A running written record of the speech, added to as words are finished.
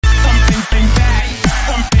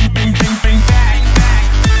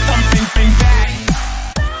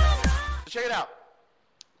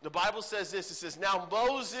Bible says this. It says, now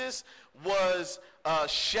Moses was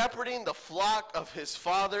shepherding the flock of his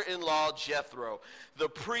father-in-law Jethro, the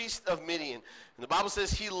priest of Midian. And the Bible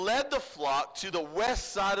says he led the flock to the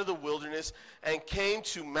west side of the wilderness and came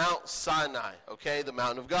to Mount Sinai, okay, the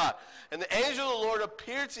mountain of God. And the angel of the Lord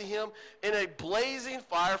appeared to him in a blazing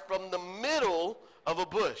fire from the middle of a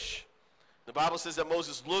bush. The Bible says that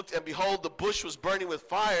Moses looked, and behold, the bush was burning with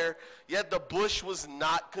fire, yet the bush was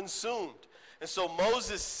not consumed. And so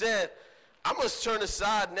Moses said, I must turn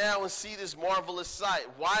aside now and see this marvelous sight.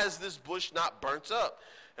 Why is this bush not burnt up?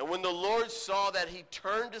 And when the Lord saw that he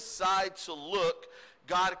turned aside to look,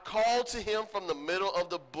 God called to him from the middle of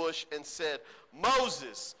the bush and said,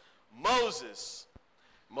 Moses, Moses.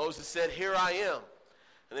 Moses said, here I am.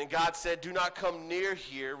 And then God said, do not come near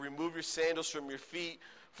here. Remove your sandals from your feet,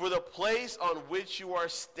 for the place on which you are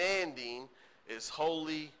standing is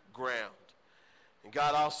holy ground. And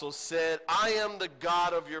God also said, I am the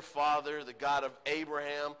God of your father, the God of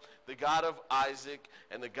Abraham, the God of Isaac,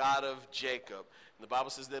 and the God of Jacob. And the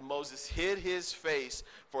Bible says that Moses hid his face,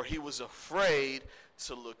 for he was afraid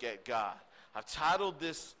to look at God. I've titled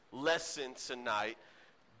this lesson tonight,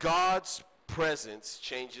 God's presence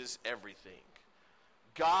changes everything.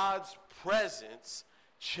 God's presence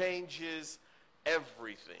changes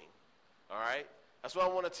everything. All right? That's what I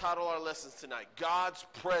want to title our lessons tonight. God's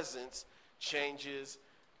presence changes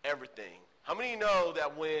everything. How many of you know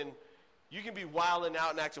that when you can be wilding out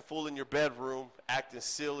and acting fool in your bedroom, acting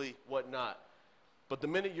silly, whatnot, but the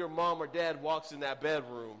minute your mom or dad walks in that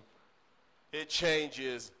bedroom, it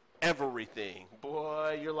changes everything.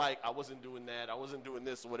 Boy, you're like, I wasn't doing that, I wasn't doing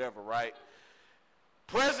this, or whatever, right?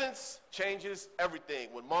 Presence changes everything.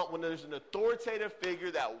 When there's an authoritative figure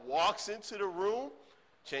that walks into the room,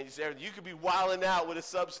 changes everything. You could be wilding out with a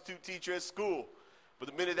substitute teacher at school, but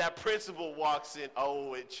the minute that principal walks in,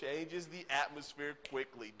 oh, it changes the atmosphere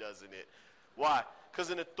quickly, doesn't it? Why? Because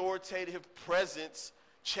an authoritative presence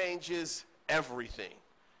changes everything.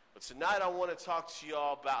 But tonight I want to talk to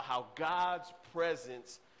y'all about how God's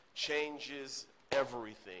presence changes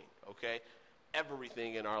everything, okay?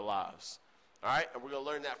 Everything in our lives. All right, and we're going to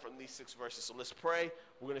learn that from these 6 verses. So let's pray.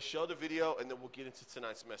 We're going to show the video, and then we'll get into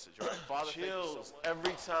tonight's message. All right, Father, thank you so much.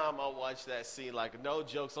 Every time I watch that scene, like, no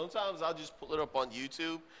joke. Sometimes I'll just pull it up on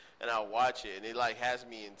YouTube, and I'll watch it, and it, like, has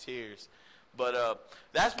me in tears. But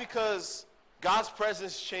that's because God's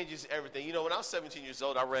presence changes everything. You know, when I was 17 years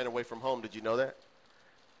old, I ran away from home. Did you know that?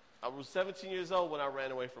 I was 17 years old when I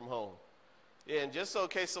ran away from home. Yeah, and just so in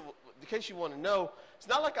case you want to know, it's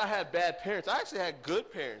not like I had bad parents. I actually had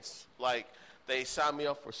good parents. Like, they signed me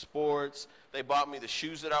up for sports. They bought me the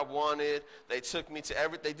shoes that I wanted. They took me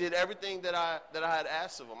to they did everything that I had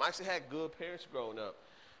asked of them. I actually had good parents growing up.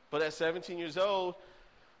 But at 17 years old,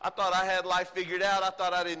 I thought I had life figured out. I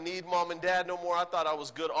thought I didn't need mom and dad no more. I thought I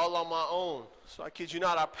was good all on my own. So I kid you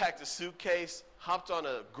not, I packed a suitcase, hopped on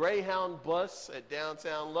a Greyhound bus at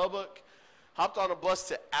downtown Lubbock, hopped on a bus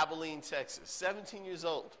to Abilene, Texas. 17 years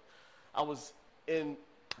old. I was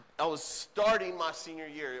starting my senior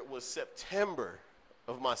year. It was September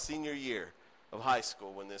of my senior year of high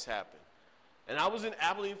school when this happened. And I was in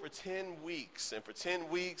Abilene for 10 weeks. And for 10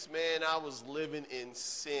 weeks, man, I was living in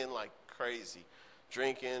sin like crazy.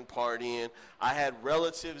 Drinking, partying. I had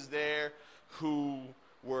relatives there who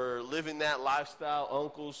were living that lifestyle.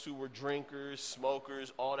 Uncles who were drinkers,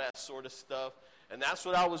 smokers, all that sort of stuff. And that's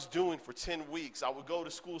what I was doing for 10 weeks. I would go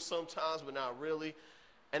to school sometimes, but not really.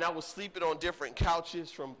 And I was sleeping on different couches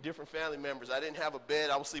from different family members. I didn't have a bed.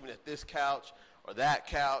 I was sleeping at this couch or that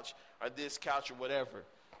couch or this couch or whatever.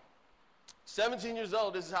 17 years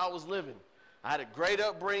old, this is how I was living. I had a great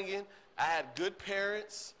upbringing. I had good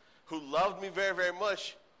parents who loved me very, very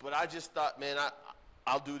much. But I just thought, man,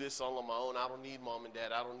 I'll do this all on my own. I don't need mom and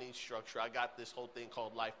dad. I don't need structure. I got this whole thing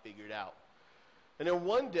called life figured out. And then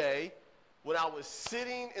one day, when I was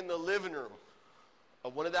sitting in the living room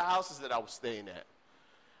of one of the houses that I was staying at,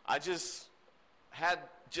 I just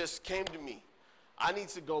came to me. I need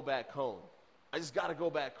to go back home. I just got to go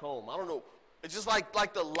back home. I don't know. It's just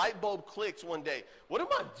like the light bulb clicked one day. What am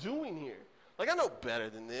I doing here? Like, I know better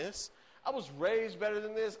than this. I was raised better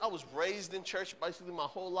than this. I was raised in church basically my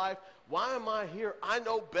whole life. Why am I here? I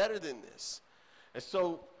know better than this. And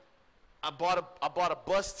so I bought a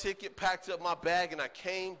bus ticket, packed up my bag, and I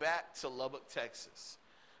came back to Lubbock, Texas.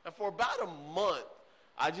 And for about a month,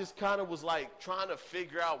 I just kind of was like trying to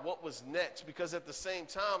figure out what was next, because at the same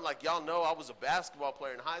time, like y'all know, I was a basketball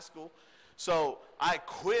player in high school. So I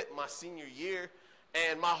quit my senior year,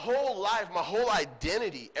 and my whole life, my whole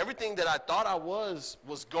identity, everything that I thought I was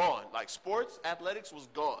gone. Like sports, athletics was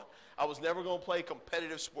gone. I was never going to play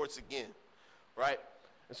competitive sports again, right?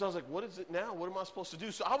 And so I was like, what is it now? What am I supposed to do?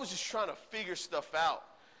 So I was just trying to figure stuff out.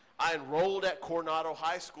 I enrolled at Coronado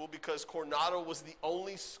High School because Coronado was the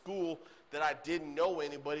only school that I didn't know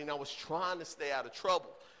anybody, and I was trying to stay out of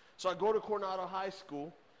trouble. So I go to Coronado High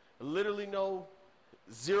School, I literally know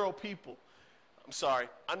 0 people. I'm sorry,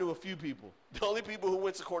 I knew a few people. The only people who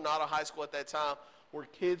went to Coronado High School at that time were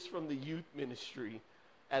kids from the youth ministry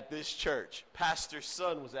at this church. Pastor's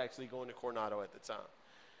son was actually going to Coronado at the time.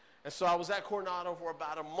 And so I was at Coronado for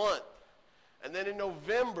about a month. And then in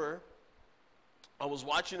November, I was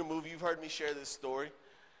watching a movie. You've heard me share this story. I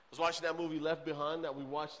was watching that movie Left Behind that we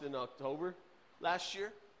watched in October last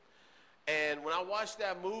year. And when I watched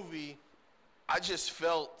that movie, I just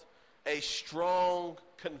felt a strong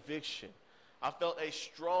conviction. I felt a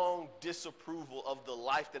strong disapproval of the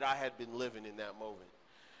life that I had been living in that moment.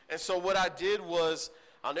 And so what I did was,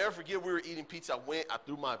 I'll never forget, we were eating pizza. I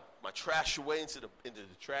threw my trash away into the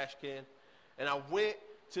trash can, and I went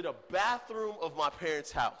to the bathroom of my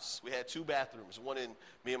parents' house. We had 2 bathrooms, one in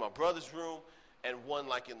me and my brother's room, and one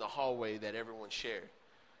like in the hallway that everyone shared.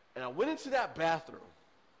 And I went into that bathroom,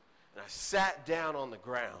 and I sat down on the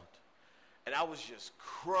ground, and I was just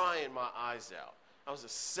crying my eyes out. I was a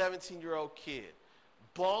 17-year-old kid,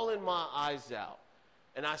 bawling my eyes out,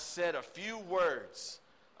 and I said a few words.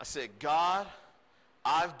 I said, God,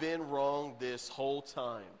 I've been wrong this whole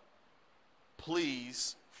time.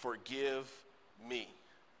 Please forgive me.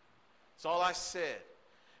 That's all I said.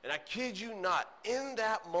 And I kid you not, in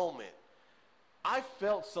that moment, I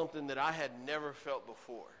felt something that I had never felt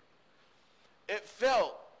before.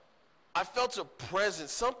 I felt a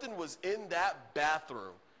presence. Something was in that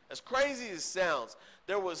bathroom. As crazy as it sounds,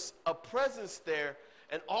 there was a presence there,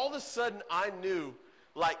 and all of a sudden I knew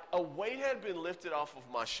like a weight had been lifted off of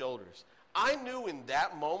my shoulders. I knew in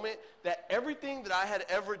that moment that everything that I had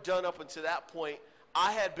ever done up until that point,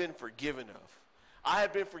 I had been forgiven of. I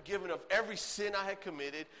had been forgiven of every sin I had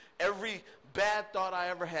committed, every bad thought I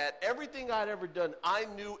ever had, everything I had ever done. I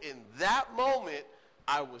knew in that moment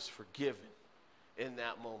I was forgiven in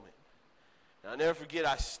that moment. And I'll never forget,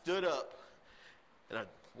 I stood up and I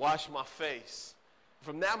washed my face.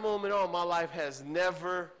 From that moment on, my life has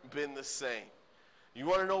never been the same. You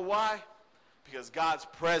want to know why? Because God's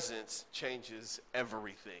presence changes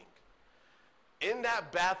everything. In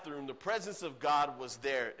that bathroom, the presence of God was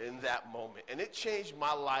there in that moment, and it changed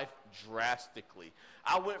my life drastically.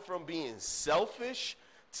 I went from being selfish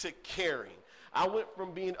to caring. I went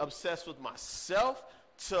from being obsessed with myself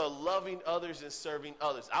to loving others and serving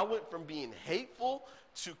others. I went from being hateful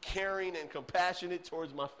to caring and compassionate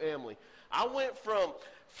towards my family. I went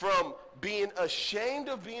from being ashamed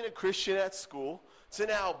of being a Christian at school to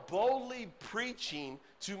now boldly preaching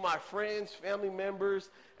to my friends, family members,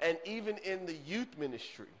 and even in the youth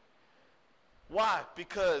ministry. Why?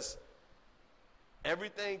 Because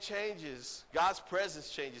everything changes. God's presence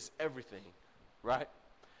changes everything, right?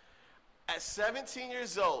 At 17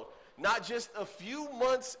 years old, not just a few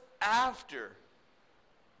months after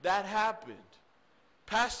that happened,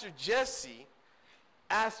 Pastor Jesse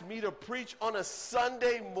asked me to preach on a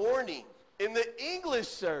Sunday morning in the English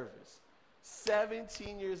service.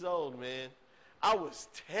 17 years old, man. I was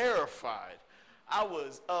terrified. I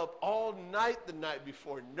was up all night the night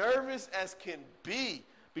before, nervous as can be,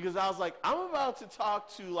 because I was like, I'm about to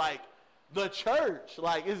talk to, like, the church.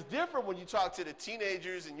 Like, it's different when you talk to the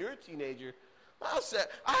teenagers and you're a teenager. I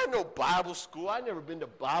had no Bible school. I'd never been to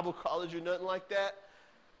Bible college or nothing like that.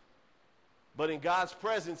 But in God's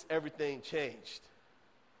presence, everything changed.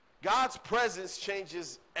 God's presence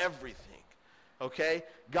changes everything, okay?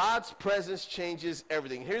 God's presence changes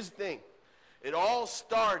everything. Here's the thing. It all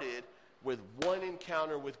started with one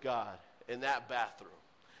encounter with God in that bathroom.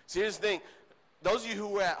 See, here's the thing. Those of you who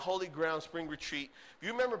were at Holy Ground Spring Retreat, if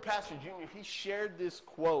you remember Pastor Junior, he shared this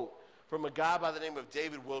quote from a guy by the name of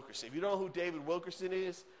David Wilkerson. If you don't know who David Wilkerson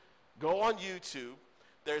is, go on YouTube.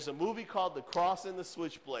 There's a movie called The Cross and the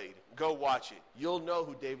Switchblade. Go watch it. You'll know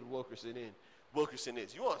who David Wilkerson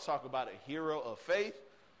is. You want to talk about a hero of faith?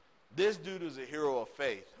 This dude is a hero of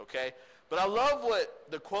faith, okay? But I love what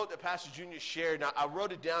the quote that Pastor Junior shared. Now, I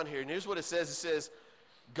wrote it down here, and here's what it says. It says,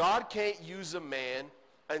 God can't use a man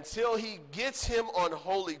until he gets him on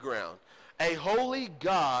holy ground. A holy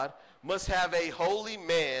God must have a holy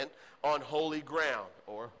man on holy ground,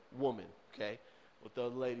 or woman, okay? With the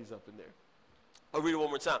ladies up in there. I'll read it one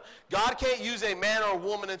more time. God can't use a man or a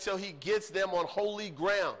woman until he gets them on holy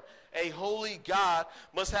ground. A holy God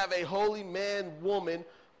must have a holy man, woman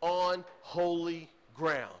on holy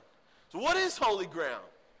ground. So what is holy ground?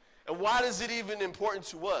 And why is it even important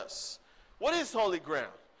to us? What is holy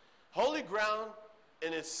ground? Holy ground,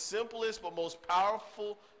 in its simplest but most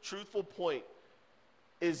powerful, truthful point,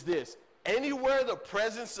 is this. Anywhere the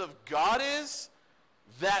presence of God is,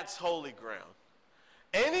 that's holy ground.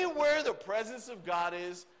 Anywhere the presence of God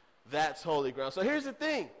is, that's holy ground. So here's the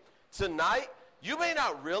thing. Tonight, you may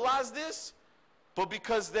not realize this, but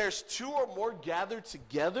because there's two or more gathered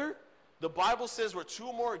together, the Bible says where two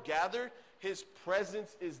or more are gathered, his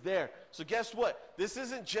presence is there. So guess what? This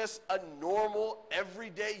isn't just a normal,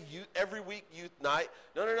 everyday, every week youth night.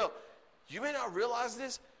 No. You may not realize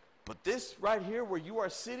this, but this right here where you are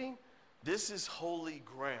sitting, this is holy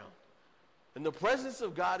ground. And the presence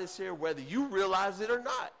of God is here whether you realize it or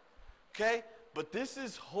not. Okay? But this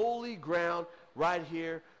is holy ground right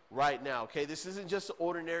here, right now. Okay? This isn't just an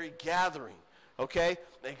ordinary gathering. Okay?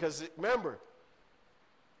 Because remember,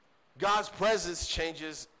 God's presence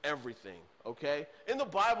changes everything. Okay? In the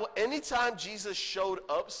Bible, anytime Jesus showed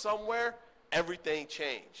up somewhere, everything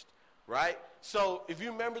changed. Right? So if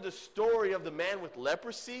you remember the story of the man with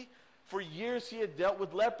leprosy, for years he had dealt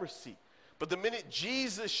with leprosy. But the minute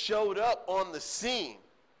Jesus showed up on the scene,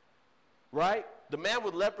 right, the man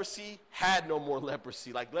with leprosy had no more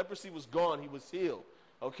leprosy. Like leprosy was gone, he was healed,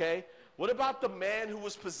 okay? What about the man who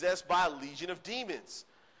was possessed by a legion of demons?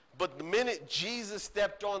 But the minute Jesus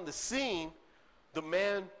stepped on the scene, the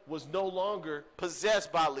man was no longer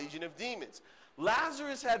possessed by a legion of demons.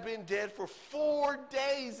 Lazarus had been dead for 4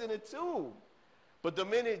 days in a tomb. But the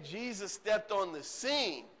minute Jesus stepped on the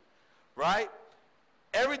scene, right,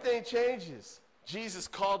 everything changes. Jesus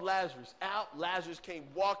called Lazarus out. Lazarus came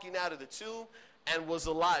walking out of the tomb and was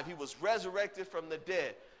alive. He was resurrected from the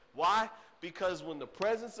dead. Why? Because when the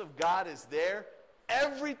presence of God is there,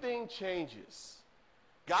 everything changes.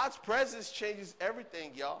 God's presence changes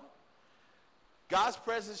everything, y'all. God's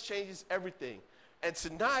presence changes everything. And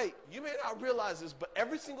tonight, you may not realize this, but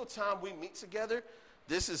every single time we meet together,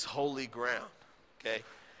 this is holy ground, okay?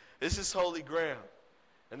 This is holy ground.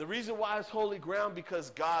 And the reason why it's holy ground,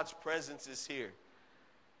 because God's presence is here.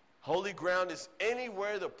 Holy ground is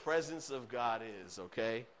anywhere the presence of God is,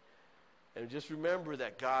 okay? And just remember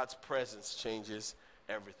that God's presence changes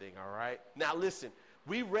everything, all right? Now listen,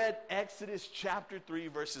 we read Exodus chapter 3,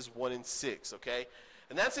 verses 1 and 6, okay?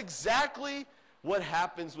 And that's exactly what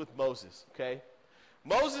happens with Moses, okay?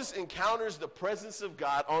 Moses encounters the presence of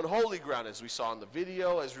God on holy ground, as we saw in the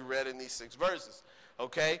video, as we read in these 6 verses,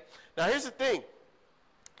 okay? Now here's the thing.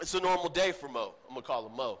 It's a normal day for Mo. I'm going to call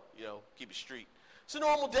him Mo, keep it street. It's a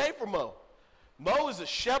normal day for Mo. Mo is a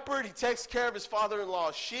shepherd. He takes care of his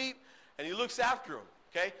father-in-law's sheep, and he looks after them,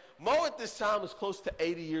 okay? Mo at this time is close to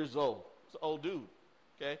 80 years old. He's an old dude,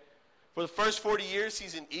 okay? For the first 40 years,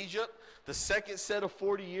 he's in Egypt. The second set of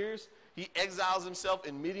 40 years, he exiles himself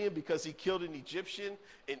in Midian because he killed an Egyptian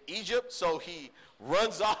in Egypt. So he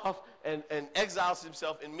runs off and exiles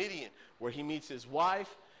himself in Midian, where he meets his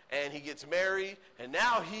wife, and he gets married, and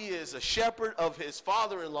now he is a shepherd of his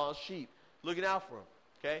father-in-law's sheep, looking out for him,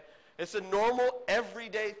 okay? It's a normal,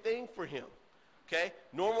 everyday thing for him, okay?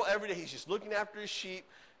 Normal, everyday. He's just looking after his sheep,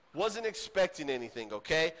 wasn't expecting anything,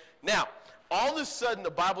 okay? Now, all of a sudden,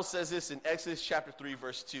 the Bible says this in Exodus chapter 3,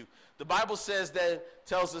 verse 2. The Bible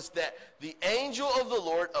tells us that the angel of the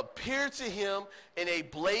Lord appeared to him in a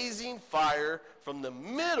blazing fire from the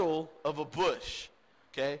middle of a bush,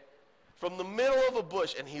 okay? From the middle of a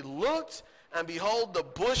bush. And he looked, and behold, the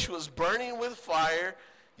bush was burning with fire,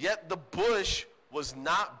 yet the bush was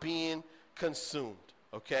not being consumed,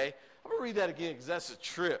 okay? I'm going to read that again because that's a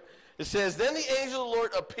trip. It says, then the angel of the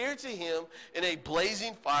Lord appeared to him in a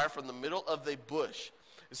blazing fire from the middle of the bush.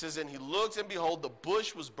 It says, and he looked, and behold, the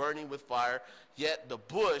bush was burning with fire, yet the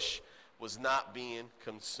bush was not being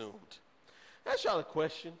consumed. Ask y'all a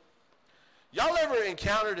question. Y'all ever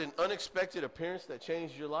encountered an unexpected appearance that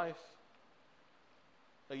changed your life?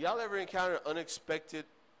 Like, y'all ever encountered an unexpected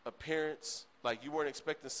appearance, like you weren't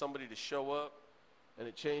expecting somebody to show up, and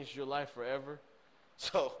it changed your life forever?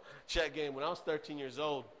 So, check game. When I was 13 years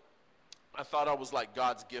old, I thought I was like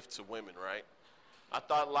God's gift to women, right? I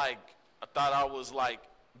thought I was like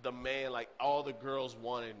the man, like all the girls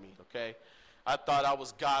wanted me, okay? I thought I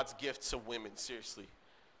was God's gift to women, seriously,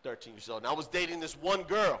 13 years old. And I was dating this one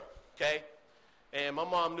girl, okay? And my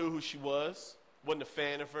mom knew who she was. Wasn't a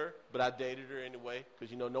fan of her, but I dated her anyway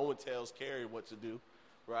because, no one tells Carrie what to do,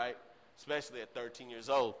 right? Especially at 13 years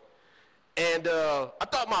old. And I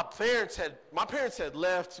thought my parents had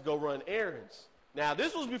left to go run errands. Now,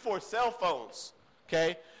 this was before cell phones,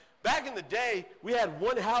 okay? Back in the day, we had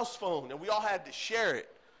one house phone, and we all had to share it,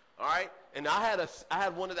 all right? And I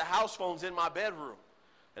had one of the house phones in my bedroom.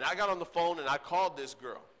 And I got on the phone, and I called this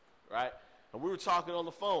girl, right? And we were talking on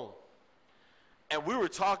the phone. And we were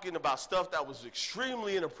talking about stuff that was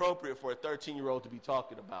extremely inappropriate for a 13-year-old to be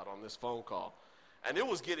talking about on this phone call. And it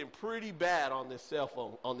was getting pretty bad on this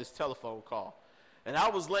telephone call. And I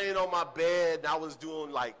was laying on my bed, and I was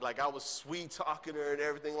doing like I was sweet talking her and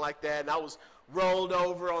everything like that. And I was rolled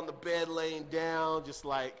over on the bed laying down, just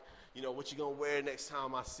like, you know, what you gonna wear next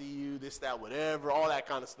time I see you, this, that, whatever, all that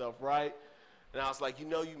kind of stuff, right? And I was like, you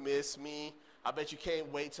know you miss me. I bet you can't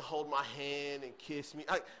wait to hold my hand and kiss me.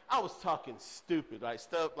 I was talking stupid, like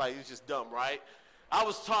stuff like it's just dumb, right? I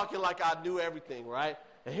was talking like I knew everything, right?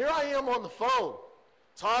 And here I am on the phone,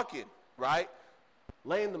 talking, right?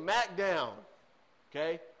 Laying the Mac down,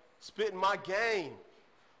 okay? Spitting my game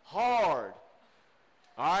hard,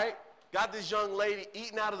 all right? Got this young lady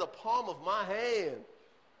eating out of the palm of my hand,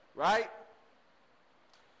 right?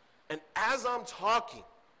 And as I'm talking,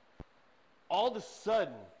 all of a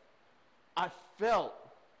sudden, I felt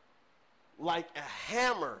like a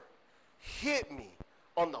hammer hit me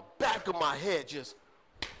on the back of my head, just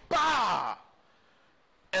bah!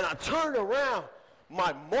 And I turned around.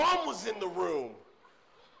 My mom was in the room.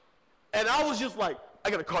 And I was just like, I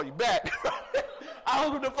got to call you back. I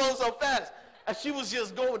hung up the phone so fast. And she was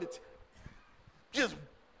just going to, just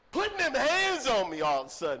putting them hands on me all of a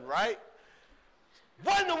sudden, right?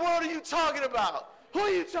 What in the world are you talking about? Who are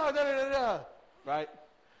you talking about? Right?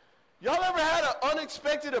 Y'all ever had an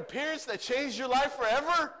unexpected appearance that changed your life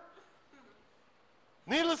forever?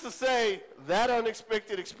 Needless to say, that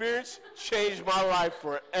unexpected experience changed my life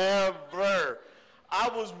forever. I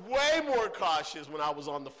was way more cautious when I was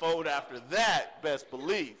on the phone after that, best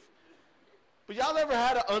believe. But y'all ever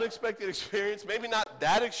had an unexpected experience, maybe not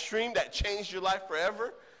that extreme, that changed your life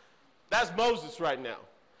forever? That's Moses right now.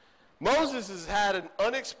 Moses has had an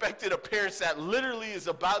unexpected appearance that literally is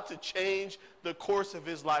about to change the course of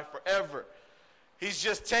his life forever. He's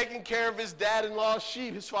just taking care of his dad-in-law's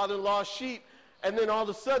sheep, his father-in-law's sheep, and then all of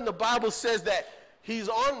a sudden the Bible says that he's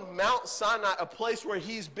on Mount Sinai, a place where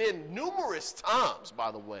he's been numerous times, by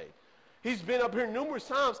the way. He's been up here numerous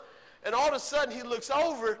times, and all of a sudden he looks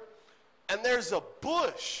over, and there's a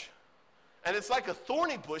bush, and it's like a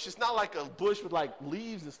thorny bush. It's not like a bush with like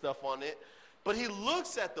leaves and stuff on it. But he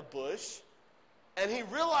looks at the bush, and he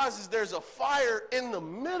realizes there's a fire in the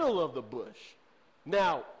middle of the bush.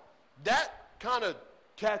 Now, that kind of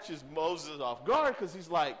catches Moses off guard because he's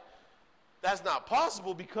like, that's not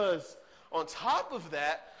possible, because on top of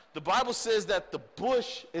that, the Bible says that the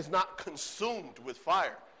bush is not consumed with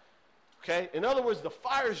fire. Okay? In other words, the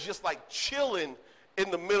fire is just like chilling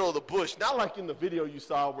in the middle of the bush. Not like in the video you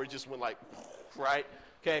saw where it just went like, right?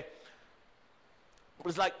 Okay? It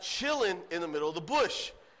was like chilling in the middle of the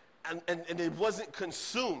bush, and it wasn't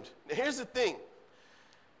consumed. Now, here's the thing.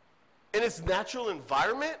 In its natural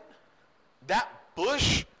environment, that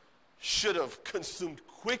bush should have consumed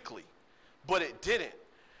quickly, but it didn't.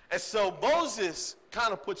 And so Moses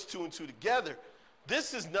kind of puts two and two together.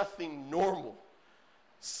 This is nothing normal.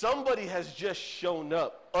 Somebody has just shown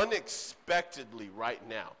up unexpectedly right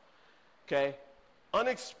now, okay?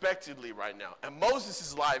 Unexpectedly right now. And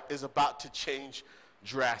Moses' life is about to change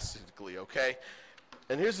drastically, okay?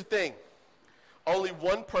 And here's the thing. Only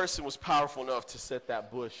one person was powerful enough to set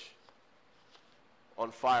that bush on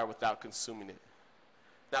fire without consuming it.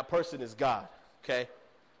 That person is God, okay?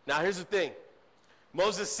 Now here's the thing.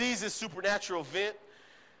 Moses sees this supernatural event,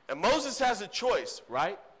 and Moses has a choice,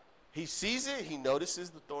 right? He sees it, he notices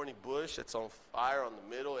the thorny bush that's on fire on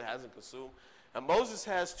the middle, it hasn't consumed. And Moses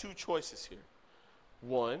has two choices here.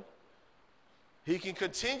 One, he can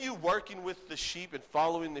continue working with the sheep and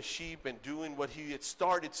following the sheep and doing what he had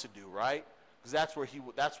started to do, right? Because that's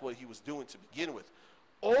what he was doing to begin with.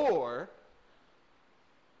 Or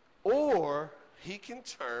he can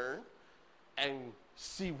turn and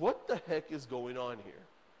see what the heck is going on here.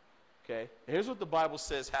 Okay? And here's what the Bible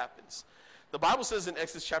says happens. The Bible says in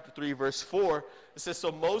Exodus chapter 3, verse 4, it says,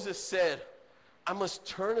 so Moses said, I must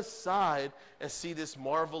turn aside and see this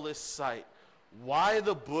marvelous sight, why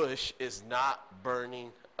the bush is not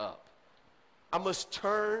burning up. I must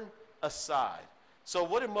turn aside. So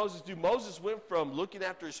what did Moses do? Moses went from looking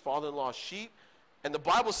after his father-in-law's sheep, and the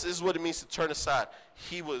Bible says what it means to turn aside.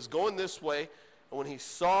 He was going this way, and when he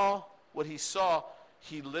saw what he saw,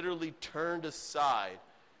 he literally turned aside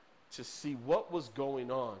to see what was going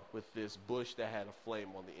on with this bush that had a flame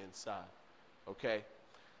on the inside. Okay?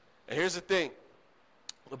 And here's the thing.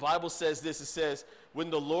 The Bible says this. It says, when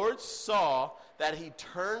the Lord saw that he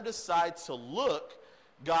turned aside to look,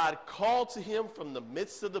 God called to him from the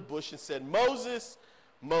midst of the bush and said, Moses,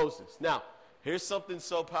 Moses. Now, here's something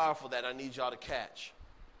so powerful that I need y'all to catch.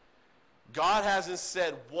 God hasn't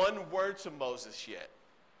said one word to Moses yet.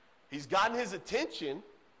 He's gotten his attention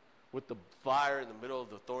with the fire in the middle of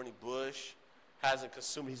the thorny bush, hasn't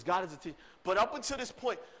consumed. He's got his attention. But up until this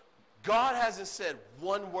point, God hasn't said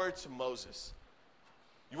one word to Moses.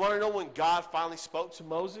 You want to know when God finally spoke to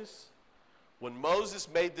Moses? When Moses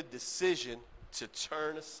made the decision to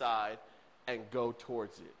turn aside and go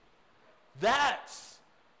towards it. That's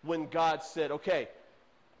when God said, okay,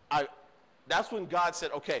 that's when God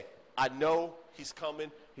said, okay, I know he's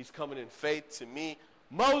coming. He's coming in faith to me.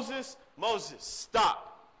 Moses, stop.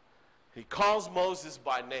 He calls Moses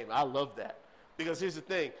by name. I love that. Because here's the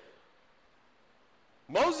thing.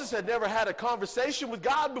 Moses had never had a conversation with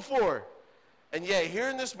God before. And yet, here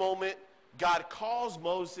in this moment, God calls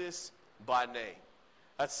Moses by name.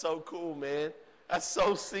 That's so cool, man. That's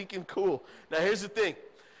so stinking cool. Now, here's the thing.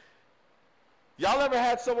 Y'all ever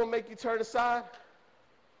had someone make you turn aside?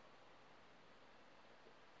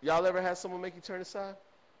 Y'all ever had someone make you turn aside?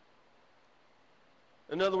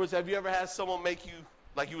 In other words, have you ever had someone make you,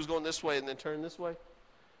 like you was going this way and then turn this way?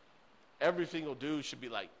 Every single dude should be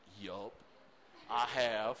like, yup, I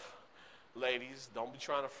have. Ladies, don't be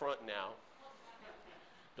trying to front now.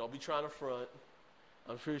 Don't be trying to front.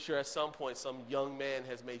 I'm pretty sure at some point some young man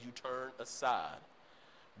has made you turn aside.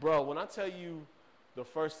 Bro, when I tell you the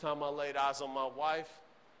first time I laid eyes on my wife,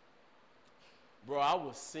 bro, I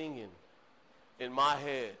was singing in my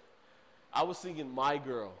head. I was singing My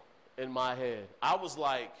Girl in my head. I was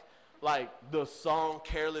like the song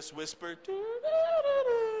Careless Whisper.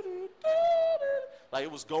 Like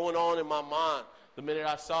it was going on in my mind the minute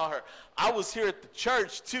I saw her. I was here at the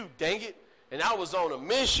church too, dang it. And I was on a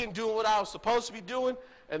mission doing what I was supposed to be doing.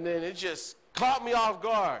 And then it just caught me off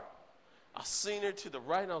guard. I seen her to the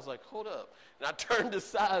right and I was like, hold up. And I turned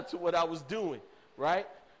aside to what I was doing, right?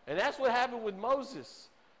 And that's what happened with Moses.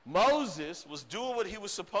 Moses was doing what he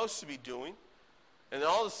was supposed to be doing. And then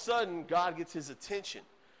all of a sudden, God gets his attention.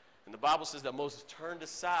 And the Bible says that Moses turned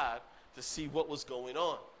aside to see what was going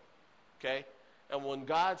on. Okay? And when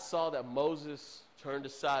God saw that Moses turned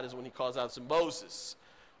aside is when he calls out to Moses.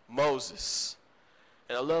 Moses.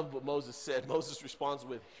 And I love what Moses said. Moses responds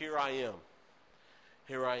with, here I am.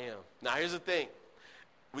 Here I am. Now here's the thing.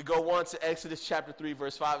 We go on to Exodus chapter 3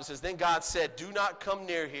 verse 5. It says, then God said, do not come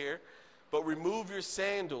near here, but remove your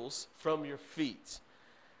sandals from your feet.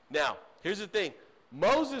 Now, here's the thing.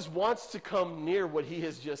 Moses wants to come near what he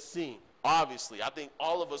has just seen. Obviously, I think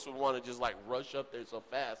all of us would want to just like rush up there so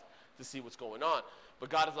fast to see what's going on. But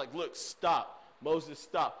God is like, look, stop. Moses,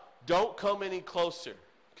 stop. Don't come any closer,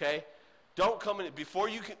 okay? Don't come in. Before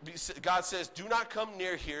you can, God says, do not come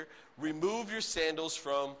near here. Remove your sandals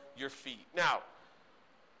from your feet. Now,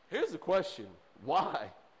 here's the question. Why?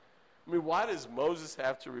 I mean, why does Moses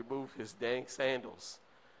have to remove his dang sandals?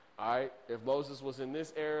 All right? If Moses was in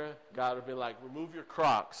this era, God would have been like, remove your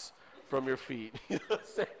Crocs from your feet. You know what I'm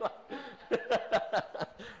saying? Like,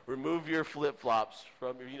 remove your flip-flops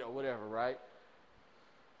from your, whatever, right?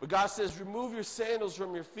 But God says, remove your sandals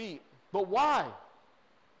from your feet. But why?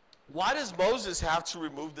 Why does Moses have to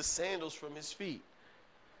remove the sandals from his feet?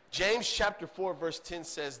 James chapter 4 verse 10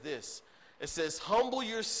 says this. It says, humble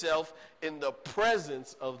yourself in the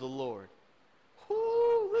presence of the Lord.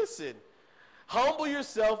 Whoo, listen. Humble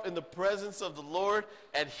yourself in the presence of the Lord,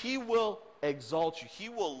 and he will exalt you. He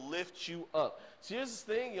will lift you up. So here's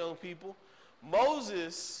the thing, young people.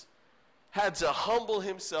 Moses had to humble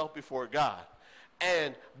himself before God.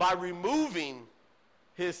 And by removing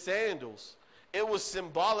his sandals, it was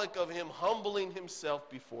symbolic of him humbling himself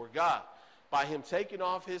before God. By him taking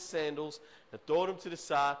off his sandals and throwing them to the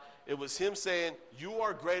side, it was him saying, you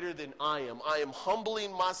are greater than I am. I am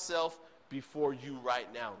humbling myself before you right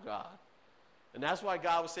now, God. And that's why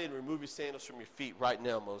God was saying, remove your sandals from your feet right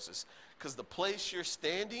now, Moses. Because the place you're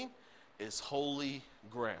standing is holy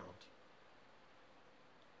ground.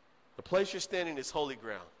 The place you're standing is holy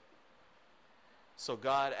ground. So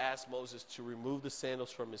God asked Moses to remove the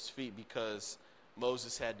sandals from his feet because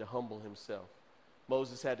Moses had to humble himself.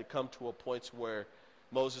 Moses had to come to a point where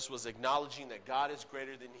Moses was acknowledging that God is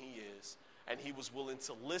greater than he is, and he was willing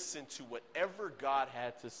to listen to whatever God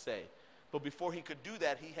had to say. But before he could do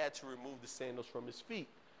that, he had to remove the sandals from his feet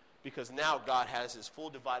because now God has his full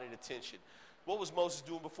divided attention. What was Moses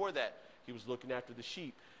doing before that? He was looking after the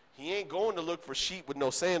sheep. He ain't going to look for sheep with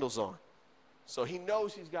no sandals on. So he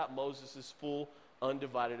knows he's got Moses' full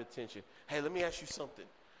undivided attention. Hey, let me ask you something.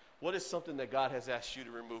 What is something that God has asked you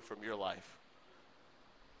to remove from your life?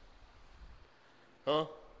 Huh?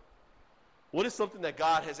 What is something that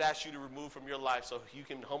God has asked you to remove from your life so you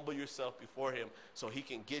can humble yourself before him so he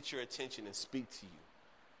can get your attention and speak to you?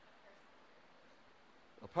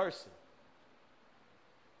 A person.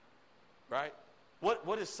 Right?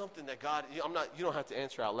 What is something that God, you don't have to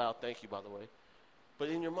answer out loud, thank you, by the way. But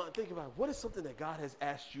in your mind, think about it. What is something that God has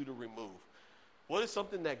asked you to remove? What is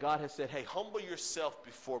something that God has said, hey, humble yourself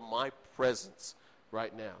before my presence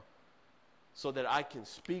right now so that I can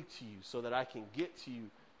speak to you, so that I can get to you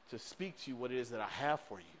to speak to you what it is that I have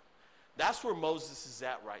for you. That's where Moses is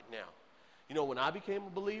at right now. You know, when I became a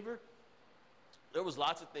believer, there was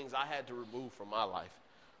lots of things I had to remove from my life.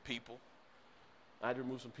 People. I had to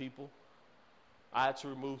remove some people. I had to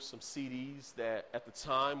remove some CDs that at the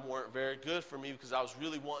time weren't very good for me because I was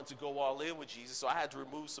really wanting to go all in with Jesus. So I had to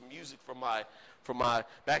remove some music from my,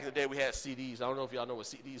 back in the day we had CDs. I don't know if y'all know what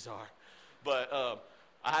CDs are. But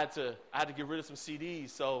I had to get rid of some CDs.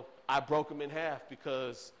 So I broke them in half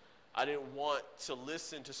because I didn't want to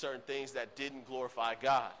listen to certain things that didn't glorify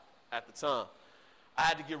God at the time. I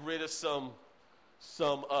had to get rid of some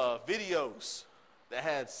videos that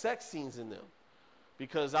had sex scenes in them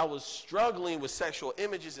because I was struggling with sexual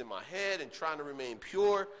images in my head and trying to remain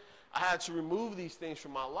pure. I had to remove these things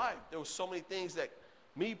from my life. There were so many things that,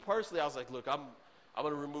 me personally, I was like, look, I'm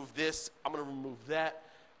going to remove this. I'm going to remove that.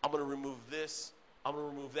 I'm going to remove this. I'm going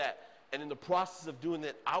to remove that. And in the process of doing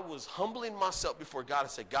that, I was humbling myself before God and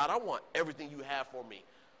said, God, I want everything you have for me.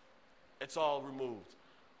 It's all removed.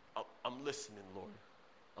 I'm listening, Lord.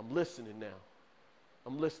 I'm listening now.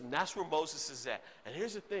 I'm listening. That's where Moses is at. And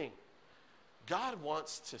here's the thing. God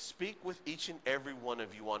wants to speak with each and every one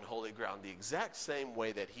of you on holy ground the exact same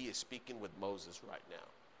way that he is speaking with Moses right now.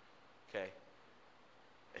 Okay?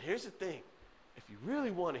 And here's the thing. If you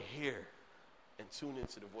really want to hear and tune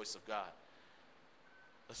into the voice of God,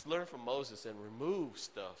 let's learn from Moses and remove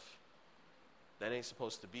stuff that ain't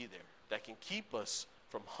supposed to be there, that can keep us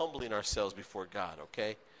from humbling ourselves before God,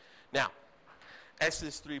 okay? Now,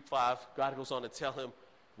 Exodus 3:5, God goes on to tell him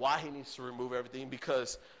why he needs to remove everything,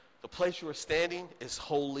 because the place you are standing is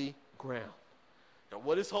holy ground. Now,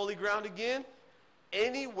 what is holy ground again?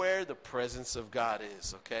 Anywhere the presence of God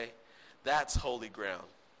is, okay? That's holy ground.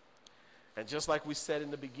 And just like we said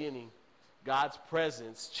in the beginning, God's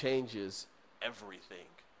presence changes everything.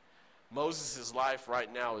 Moses' life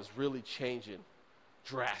right now is really changing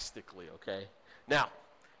drastically, okay? Now,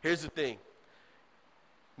 here's the thing.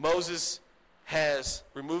 Moses has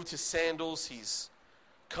removed his sandals. He's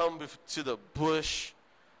come to the bush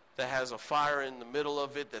that has a fire in the middle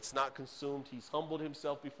of it that's not consumed. He's humbled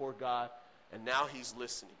himself before God, and now he's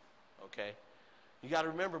listening, okay? You got to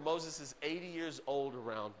remember, Moses is 80 years old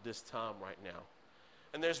around this time right now.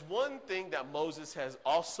 And there's one thing that Moses has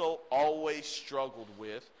also always struggled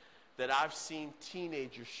with that I've seen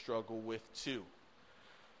teenagers struggle with too.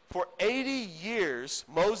 For 80 years,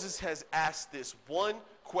 Moses has asked this one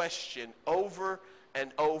question over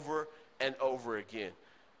and over and over again.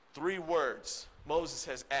 3 words Moses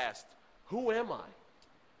has asked, who am I?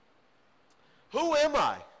 Who am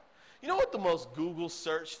I? You know what the most Google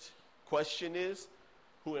searched question is?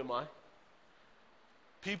 Who am I?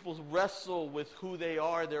 People wrestle with who they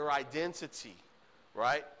are, their identity,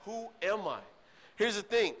 right? Who am I? Here's the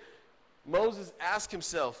thing. Moses asked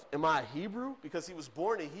himself, am I a Hebrew? Because he was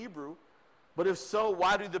born a Hebrew. But if so,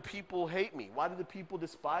 why do the people hate me? Why do the people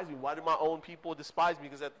despise me? Why do my own people despise me?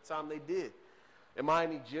 Because at the time they did. Am I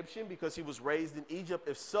an Egyptian? Because he was raised in Egypt.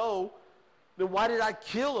 If so, then why did I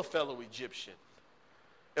kill a fellow Egyptian?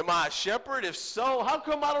 Am I a shepherd? If so, how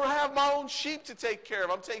come I don't have my own sheep to take care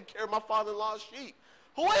of? I'm taking care of my father-in-law's sheep.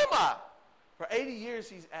 Who am I? For 80 years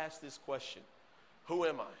he's asked this question. Who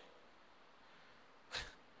am I?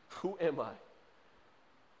 Who am I?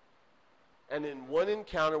 And in one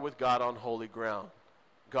encounter with God on holy ground,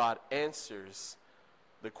 God answers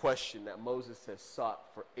the question that Moses has sought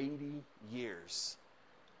for 80 years.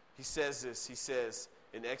 He says this, he says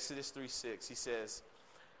in Exodus 3:6, he says,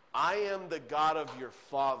 I am the God of your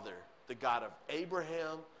father, the God of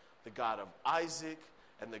Abraham, the God of Isaac,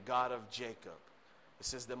 and the God of Jacob. It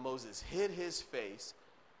says that Moses hid his face,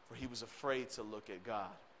 for he was afraid to look at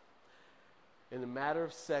God. In a matter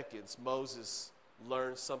of seconds, Moses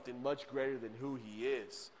learned something much greater than who he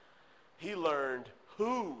is. He learned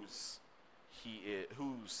whose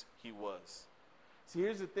he was. See,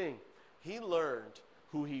 here's the thing. He learned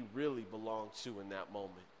who he really belonged to in that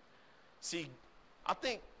moment. See,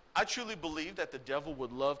 I truly believe that the devil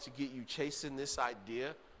would love to get you chasing this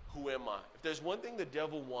idea, who am I? If there's one thing the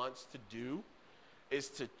devil wants to do, is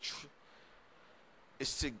to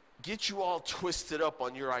get you all twisted up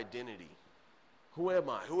on your identity. Who am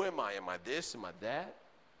I? Who am I? Am I this? Am I that?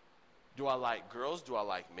 Do I like girls? Do I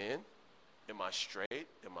like men? Am I straight?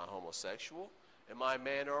 Am I homosexual? Am I a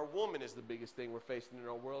man or a woman is the biggest thing we're facing in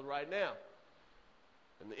our world right now.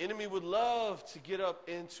 And the enemy would love to get up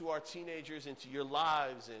into our teenagers, into your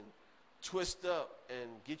lives, and twist up and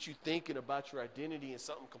get you thinking about your identity and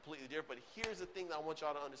something completely different. But here's the thing that I want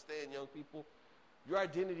y'all to understand, young people. Your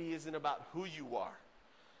identity isn't about who you are,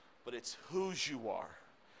 but it's whose you are,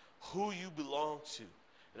 who you belong to.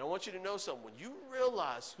 And I want you to know something. When you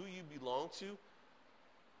realize who you belong to,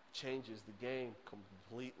 it changes the game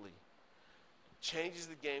completely. Changes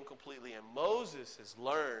the game completely. And Moses has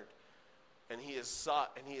learned, and he has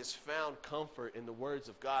sought, and he has found comfort in the words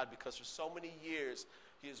of God, because for so many years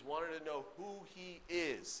he has wanted to know who he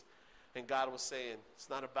is. And God was saying, it's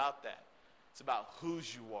not about that. It's about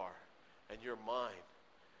whose you are, and you're mine.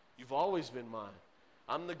 You've always been mine.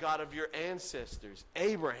 I'm the God of your ancestors,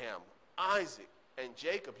 Abraham, Isaac, and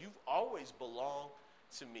Jacob. You've always belonged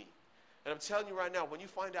to me. And I'm telling you right now, when you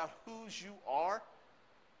find out whose you are,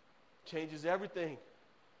 it changes everything.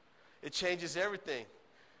 It changes everything.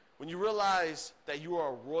 When you realize that you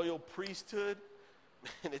are a royal priesthood,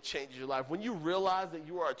 and it changes your life. When you realize that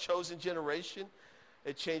you are a chosen generation,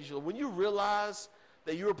 it changes your life. When you realize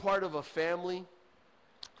that you're part of a family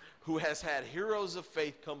who has had heroes of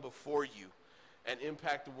faith come before you and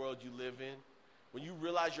impact the world you live in, when you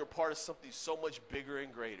realize you're part of something so much bigger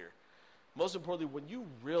and greater, most importantly, when you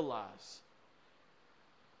realize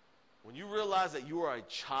that you are a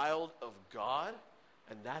child of God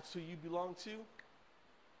and that's who you belong to, it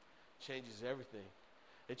changes everything.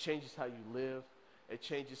 It changes how you live. It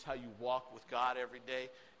changes how you walk with God every day.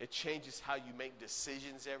 It changes how you make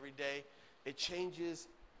decisions every day. It changes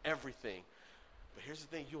everything. But here's the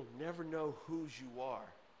thing, you'll never know whose you are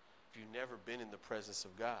if you've never been in the presence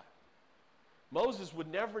of God. Moses would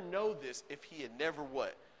never know this if he had never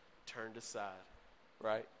what? Turned aside,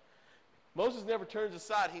 right? Moses never turns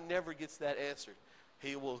aside. He never gets that answered.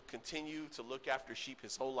 He will continue to look after sheep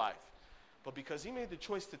his whole life. But because he made the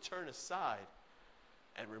choice to turn aside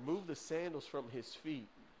and remove the sandals from his feet,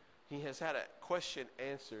 he has had a question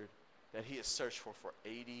answered that he has searched for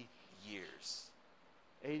 80 years.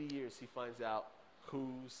 80 years he finds out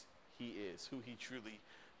whose he is, who he truly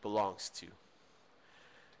belongs to.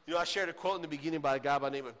 You know, I shared a quote in the beginning by a guy by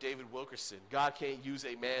the name of David Wilkerson. God can't use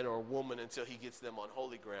a man or a woman until he gets them on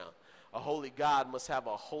holy ground. A holy God must have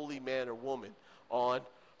a holy man or woman on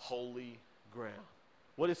holy ground.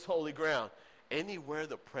 What is holy ground? Anywhere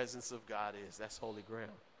the presence of God is, that's holy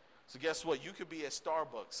ground. So guess what? You could be at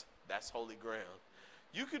Starbucks. That's holy ground.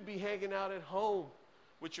 You could be hanging out at home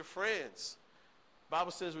with your friends. The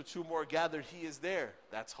Bible says where two more are gathered, he is there.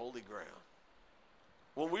 That's holy ground.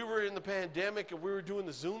 When we were in the pandemic and we were doing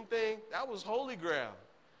the Zoom thing, that was holy ground.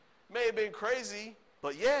 May have been crazy,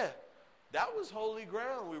 but yeah, that was holy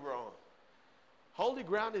ground we were on. Holy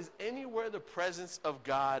ground is anywhere the presence of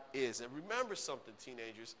God is. And remember something,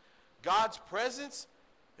 teenagers. God's presence,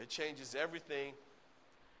 it changes everything.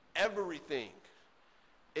 Everything.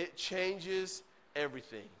 It changes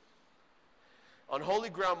everything. On holy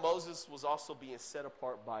ground, Moses was also being set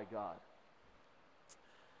apart by God.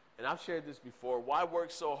 And I've shared this before. Why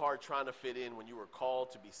work so hard trying to fit in when you were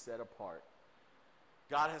called to be set apart?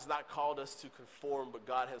 God has not called us to conform, but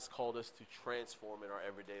God has called us to transform in our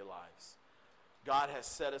everyday lives. God has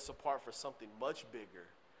set us apart for something much bigger.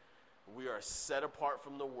 We are set apart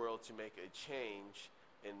from the world to make a change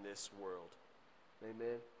in this world.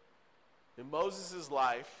 Amen. In Moses'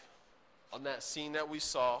 life, on that scene that we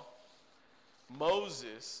saw,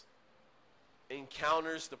 Moses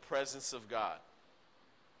encounters the presence of God.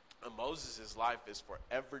 And Moses' life is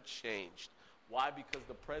forever changed. Why? Because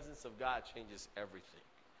the presence of God changes everything.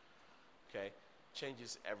 Okay?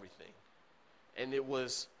 Changes everything. And it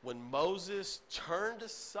was when Moses turned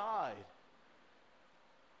aside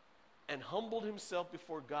and humbled himself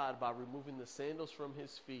before God by removing the sandals from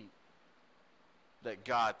his feet that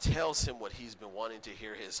God tells him what he's been wanting to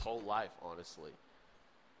hear his whole life, honestly.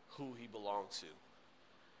 Who he belonged to.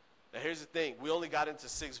 Now here's the thing. We only got into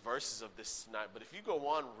 6 verses of this tonight, but if you go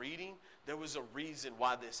on reading, there was a reason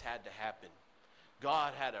why this had to happen.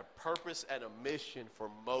 God had a purpose and a mission for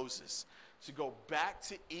Moses to go back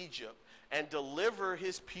to Egypt and deliver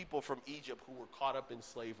his people from Egypt who were caught up in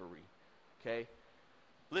slavery. Okay?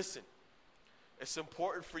 Listen, it's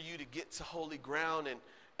important for you to get to holy ground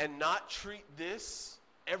and not treat this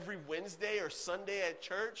every Wednesday or Sunday at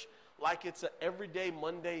church like it's an everyday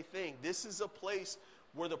Monday thing. This is a place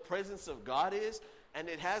where the presence of God is, and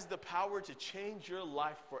it has the power to change your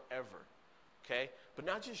life forever. Okay? But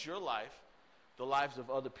not just your life, the lives of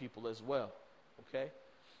other people as well. Okay?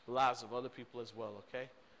 The lives of other people as well. Okay?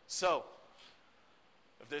 So,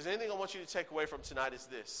 if there's anything I want you to take away from tonight, is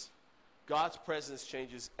this. God's presence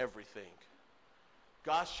changes everything.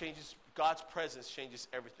 God's presence changes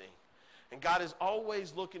everything. And God is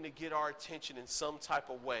always looking to get our attention in some type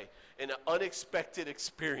of way, in an unexpected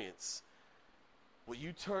experience. Will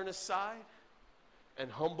you turn aside and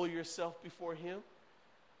humble yourself before him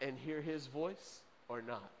and hear his voice? or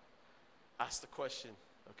not? Ask the question,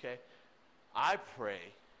 okay? I pray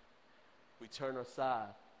we turn aside,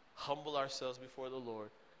 humble ourselves before the Lord,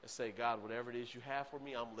 and say, God, whatever it is you have for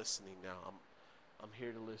me, I'm listening now. I'm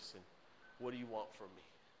here to listen. What do you want from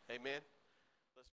me? Amen?